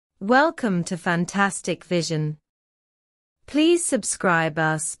Welcome to Fantastic Vision. Please subscribe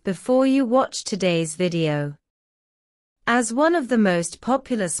us before you watch today's video. As one of the most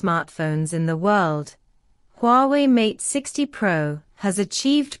popular smartphones in the world, Huawei Mate60Pro has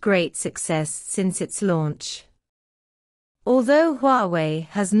achieved great success since its launch. Although Huawei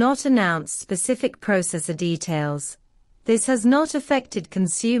has not announced specific processor details, this has not affected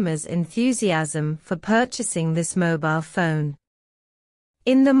consumers' enthusiasm for purchasing this mobile phone.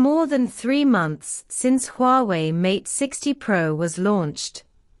 In the more than 3 months since Huawei Mate60Pro was launched,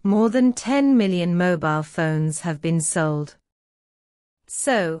 more than 10 million mobile phones have been sold.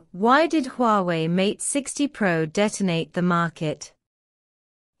 So, why did Huawei Mate60Pro detonate the market?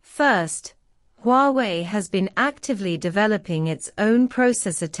 First, Huawei has been actively developing its own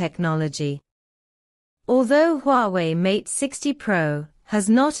processor technology. Although Huawei Mate60Pro has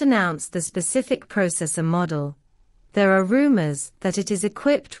not announced the specific processor model, there are rumors that it is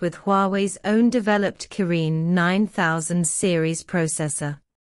equipped with Huawei's own developed Kirin 9000 series processor.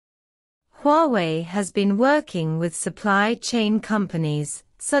 Huawei has been working with supply chain companies,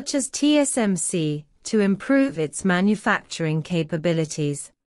 such as TSMC, to improve its manufacturing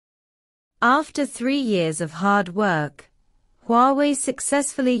capabilities. After 3 years of hard work, Huawei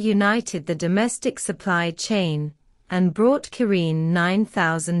successfully united the domestic supply chain and brought Kirin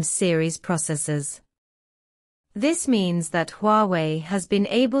 9000 series processors. This means that Huawei has been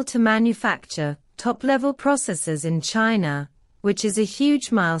able to manufacture top-level processors in China, which is a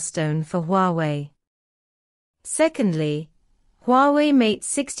huge milestone for Huawei. Secondly, Huawei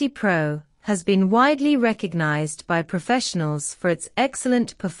Mate60Pro has been widely recognized by professionals for its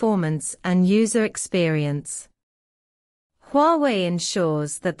excellent performance and user experience. Huawei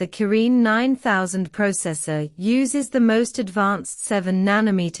ensures that the Kirin 9000 processor uses the most advanced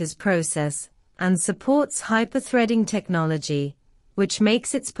 7nm process and supports hyper-threading technology, which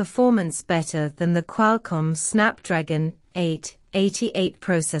makes its performance better than the Qualcomm Snapdragon 888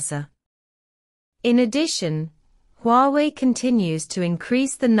 processor. In addition, Huawei continues to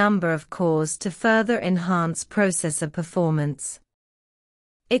increase the number of cores to further enhance processor performance.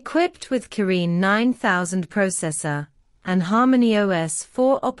 Equipped with Kirin 9000 processor and HarmonyOS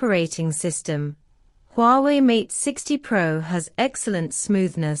 4 operating system, Huawei Mate60Pro has excellent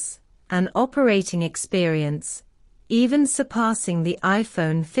smoothness and operating experience, even surpassing the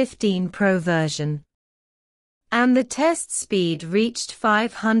iPhone 15 Pro version. And the test speed reached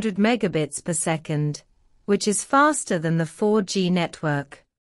 500 megabits per second, which is faster than the 4G network.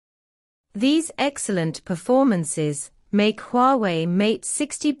 These excellent performances make Huawei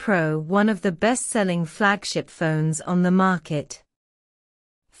Mate60Pro one of the best-selling flagship phones on the market.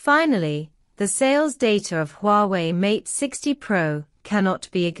 Finally, the sales data of Huawei Mate60Pro cannot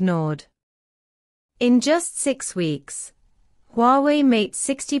be ignored. In just 6 weeks, Huawei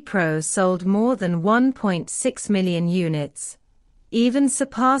Mate60Pro sold more than 1.6 million units, even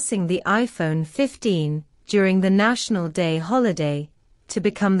surpassing the iPhone 15 during the National Day holiday, to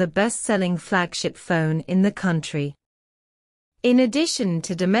become the best-selling flagship phone in the country. In addition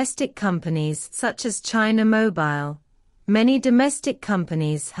to domestic companies such as China Mobile, many domestic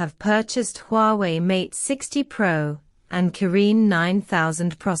companies have purchased Huawei Mate60Pro and Kirin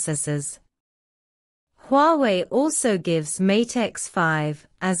 9000 processors. Huawei also gives Mate X5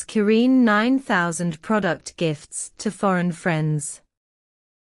 as Kirin 9000 product gifts to foreign friends.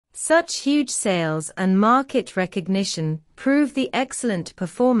 Such huge sales and market recognition prove the excellent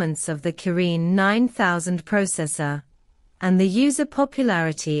performance of the Kirin 9000 processor and the user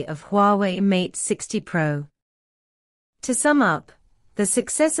popularity of Huawei Mate60Pro. To sum up, the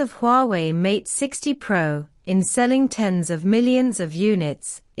success of Huawei Mate60Pro in selling tens of millions of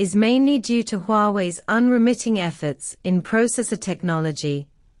units is mainly due to Huawei's unremitting efforts in processor technology,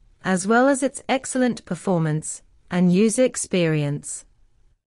 as well as its excellent performance and user experience.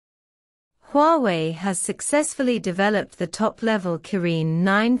 Huawei has successfully developed the top-level Kirin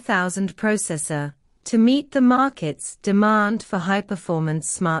 9000 processor to meet the market's demand for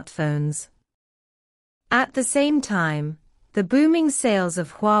high-performance smartphones. At the same time, the booming sales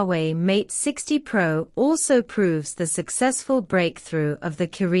of Huawei Mate60Pro also proves the successful breakthrough of the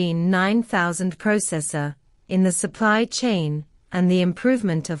Kirin 9000 processor in the supply chain and the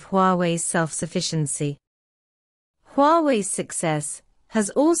improvement of Huawei's self-sufficiency. Huawei's success has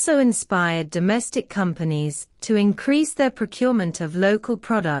also inspired domestic companies to increase their procurement of local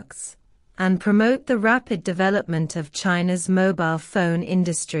products and promote the rapid development of China's mobile phone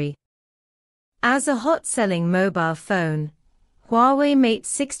industry. As a hot-selling mobile phone, Huawei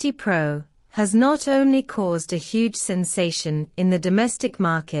Mate60Pro has not only caused a huge sensation in the domestic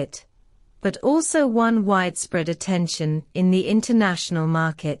market, but also won widespread attention in the international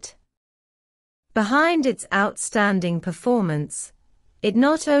market. Behind its outstanding performance, it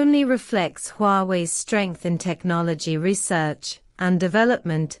not only reflects Huawei's strength in technology research and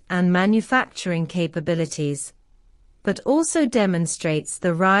development and manufacturing capabilities, but also demonstrates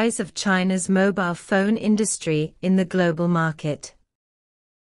the rise of China's mobile phone industry in the global market.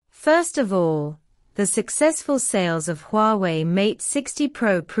 First of all, the successful sales of Huawei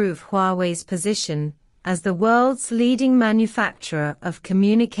Mate60Pro prove Huawei's position as the world's leading manufacturer of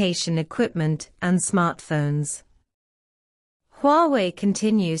communication equipment and smartphones. Huawei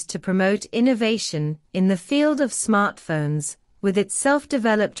continues to promote innovation in the field of smartphones with its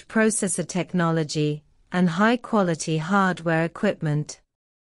self-developed processor technology and high-quality hardware equipment.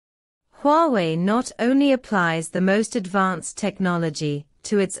 Huawei not only applies the most advanced technology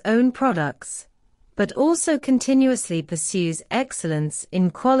to its own products, but also continuously pursues excellence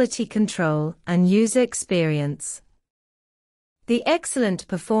in quality control and user experience. The excellent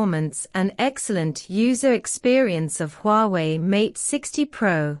performance and excellent user experience of Huawei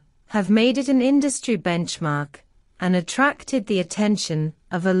Mate60Pro have made it an industry benchmark and attracted the attention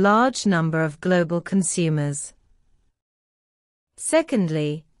of a large number of global consumers.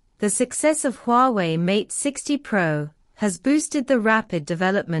 Secondly, the success of Huawei Mate60Pro has boosted the rapid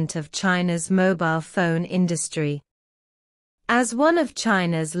development of China's mobile phone industry. As one of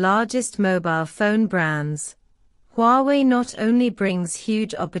China's largest mobile phone brands, Huawei not only brings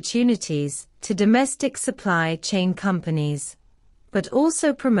huge opportunities to domestic supply chain companies, but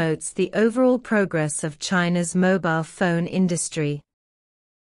also promotes the overall progress of China's mobile phone industry.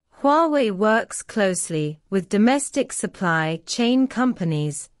 Huawei works closely with domestic supply chain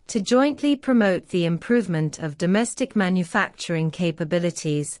companies to jointly promote the improvement of domestic manufacturing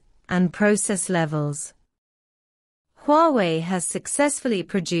capabilities and process levels. Huawei has successfully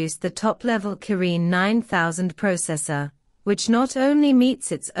produced the top-level Kirin 9000 processor, which not only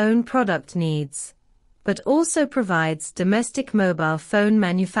meets its own product needs, but also provides domestic mobile phone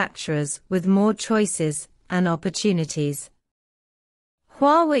manufacturers with more choices and opportunities.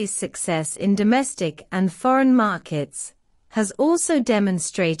 Huawei's success in domestic and foreign markets has also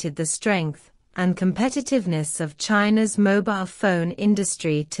demonstrated the strength and competitiveness of China's mobile phone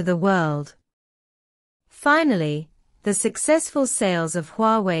industry to the world. Finally, the successful sales of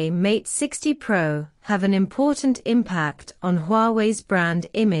Huawei Mate60Pro have an important impact on Huawei's brand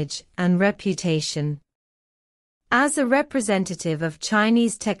image and reputation. As a representative of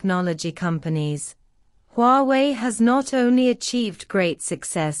Chinese technology companies, Huawei has not only achieved great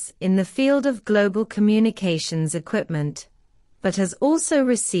success in the field of global communications equipment, but has also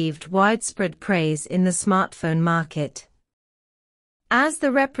received widespread praise in the smartphone market. As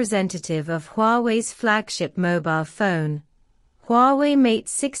the representative of Huawei's flagship mobile phone, Huawei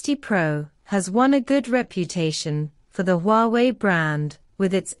Mate60Pro has won a good reputation for the Huawei brand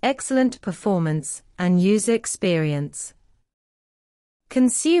with its excellent performance and user experience.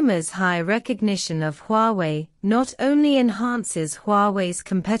 Consumers' high recognition of Huawei not only enhances Huawei's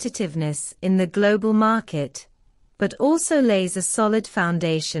competitiveness in the global market, but also lays a solid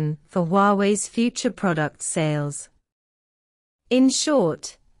foundation for Huawei's future product sales. In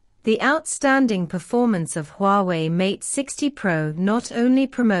short, the outstanding performance of Huawei Mate60Pro not only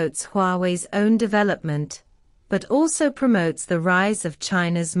promotes Huawei's own development, but also promotes the rise of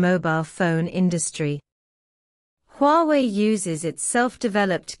China's mobile phone industry. Huawei uses its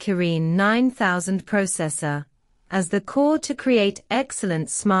self-developed Kirin 9000 processor as the core to create excellent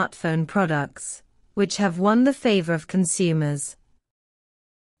smartphone products, which have won the favor of consumers.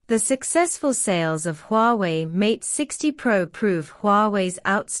 The successful sales of Huawei Mate60Pro prove Huawei's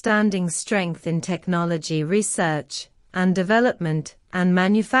outstanding strength in technology research and development and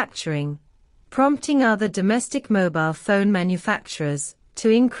manufacturing, prompting other domestic mobile phone manufacturers to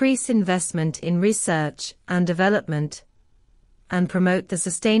increase investment in research and development and promote the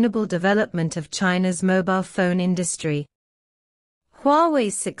sustainable development of China's mobile phone industry.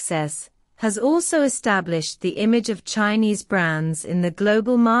 Huawei's success has also established the image of Chinese brands in the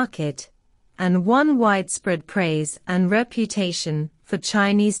global market and won widespread praise and reputation for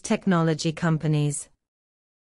Chinese technology companies.